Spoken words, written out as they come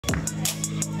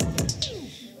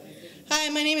Hi,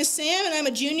 my name is Sam, and I'm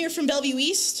a junior from Bellevue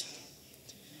East.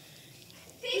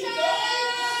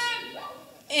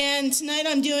 And tonight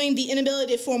I'm doing the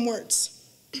inability to form words.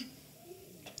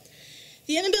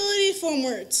 The inability to form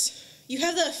words. You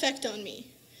have that effect on me.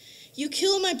 You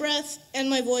kill my breath and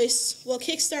my voice while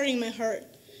kickstarting my heart.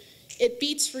 It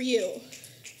beats for you.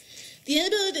 The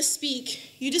inability to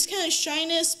speak. You discount as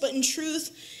shyness, but in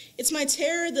truth, it's my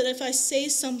terror that if I say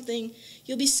something,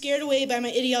 you'll be scared away by my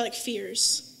idiotic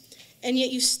fears. And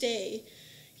yet you stay.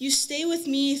 You stay with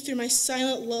me through my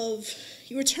silent love.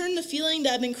 You return the feeling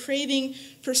that I've been craving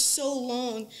for so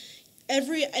long.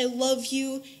 Every I love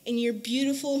you and you're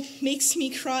beautiful makes me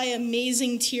cry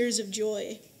amazing tears of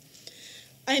joy.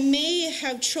 I may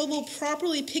have trouble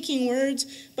properly picking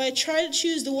words, but I try to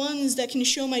choose the ones that can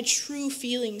show my true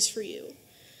feelings for you.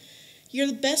 You're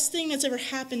the best thing that's ever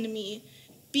happened to me.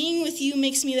 Being with you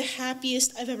makes me the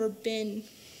happiest I've ever been.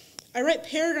 I write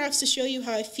paragraphs to show you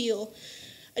how I feel.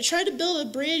 I try to build a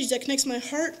bridge that connects my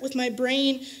heart with my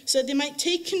brain so that they might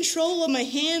take control of my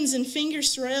hands and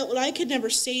fingers to write out what I could never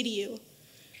say to you.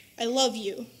 I love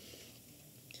you.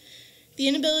 The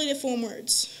inability to form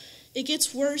words. It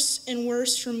gets worse and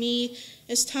worse for me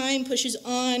as time pushes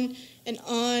on and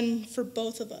on for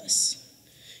both of us.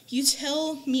 You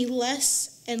tell me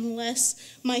less and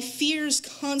less. My fears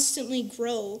constantly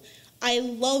grow. I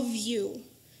love you.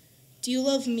 Do you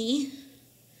love me?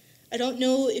 I don't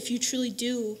know if you truly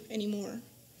do anymore.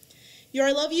 Your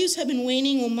I love yous have been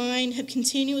waning while mine have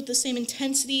continued with the same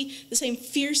intensity, the same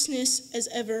fierceness as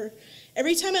ever.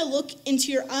 Every time I look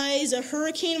into your eyes, a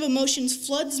hurricane of emotions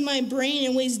floods my brain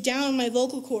and weighs down my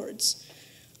vocal cords.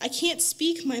 I can't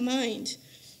speak my mind.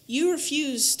 You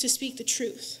refuse to speak the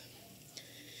truth.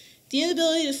 The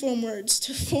inability to form words,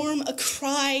 to form a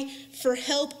cry for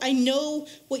help. I know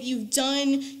what you've done.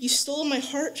 You stole my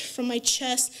heart from my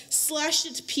chest, slashed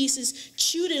it to pieces,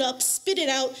 chewed it up, spit it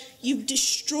out. You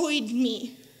destroyed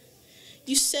me.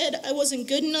 You said I wasn't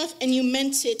good enough, and you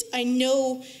meant it. I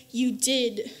know you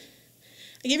did.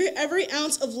 I gave you every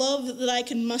ounce of love that I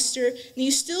could muster, and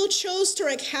you still chose to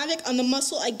wreak havoc on the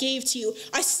muscle I gave to you.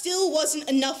 I still wasn't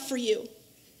enough for you.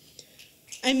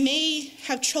 I may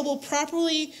have trouble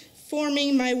properly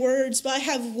forming my words, but I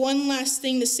have one last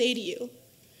thing to say to you.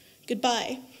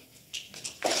 Goodbye.